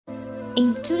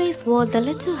In today's world, the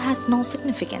letter has no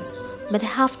significance, but I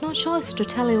have no choice to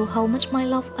tell you how much my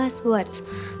love is worth.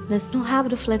 There's no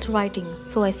habit of letter writing,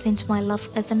 so I sent my love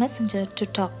as a messenger to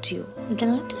talk to you. The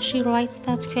letter she writes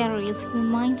that carries your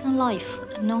mind and life,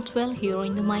 and not well here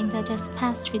in the mind that has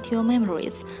passed with your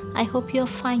memories. I hope you're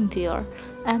fine there.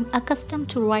 I'm accustomed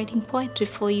to writing poetry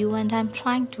for you, and I'm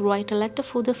trying to write a letter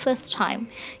for the first time.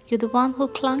 You're the one who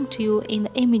clung to you in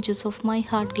the images of my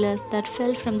heart glass that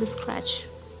fell from the scratch.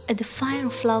 The fire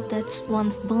of love that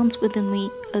once burnt within me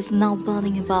is now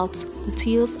burning about. The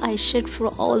tears I shed for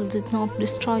all did not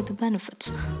destroy the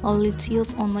benefit. Only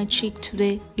tears on my cheek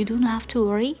today. You don't have to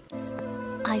worry.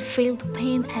 I feel the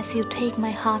pain as you take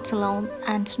my heart alone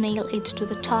and nail it to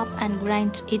the top and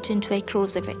grind it into a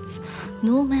crucifix.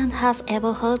 No man has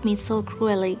ever hurt me so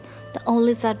cruelly. The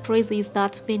only sad praise is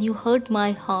that when you hurt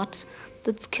my heart,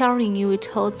 that's carrying you, it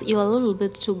hurts you a little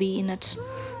bit to be in it.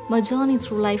 My journey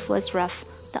through life was rough.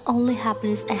 The only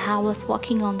happiness I have was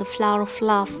walking on the flower of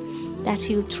love that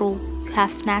you threw. You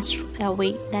have snatched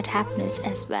away that happiness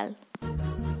as well.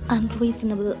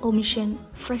 Unreasonable omission,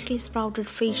 freshly sprouted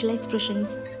facial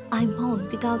expressions. I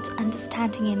moaned without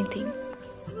understanding anything.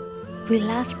 We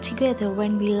laughed together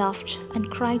when we laughed and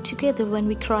cried together when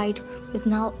we cried, but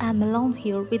now I'm alone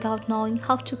here without knowing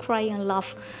how to cry and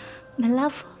laugh. My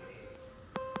love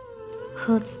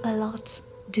hurts a lot.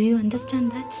 Do you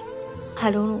understand that?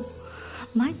 I don't know.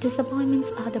 My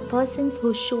disappointments are the persons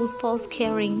who shows false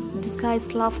caring,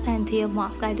 disguised love, and their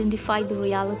mask identify the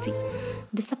reality.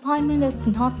 Disappointment is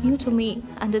not new to me,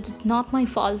 and it is not my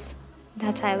fault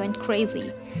that I went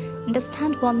crazy.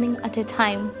 Understand one thing at a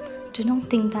time. Do not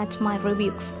think that my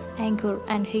rebukes, anger,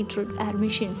 and hatred are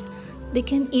missions. They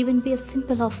can even be a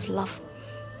symbol of love.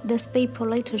 This paper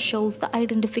later shows the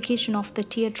identification of the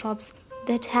teardrops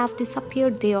that have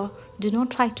disappeared there. Do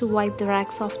not try to wipe the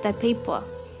rags off that paper.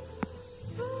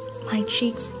 My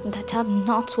cheeks that are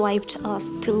not wiped are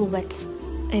still wet.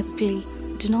 A plea.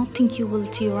 Do not think you will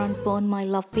tear and burn my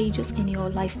love pages in your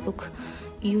life book.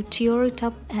 You tear it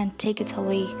up and take it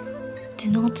away.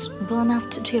 Do not burn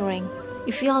after tearing.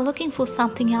 If you are looking for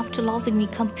something after losing me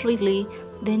completely,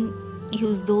 then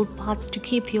use those parts to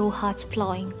keep your heart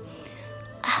flowing.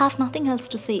 I have nothing else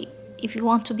to say. If you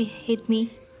want to hate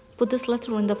me, put this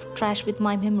letter in the trash with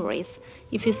my memories.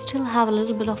 If you still have a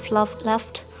little bit of love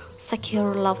left,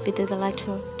 secure love with the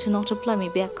letter. Do not reply me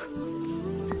back.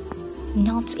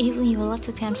 Not even your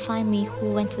letter can find me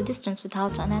who went the distance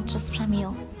without an address from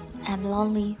you. I'm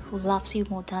lonely who loves you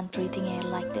more than breathing air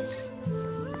like this.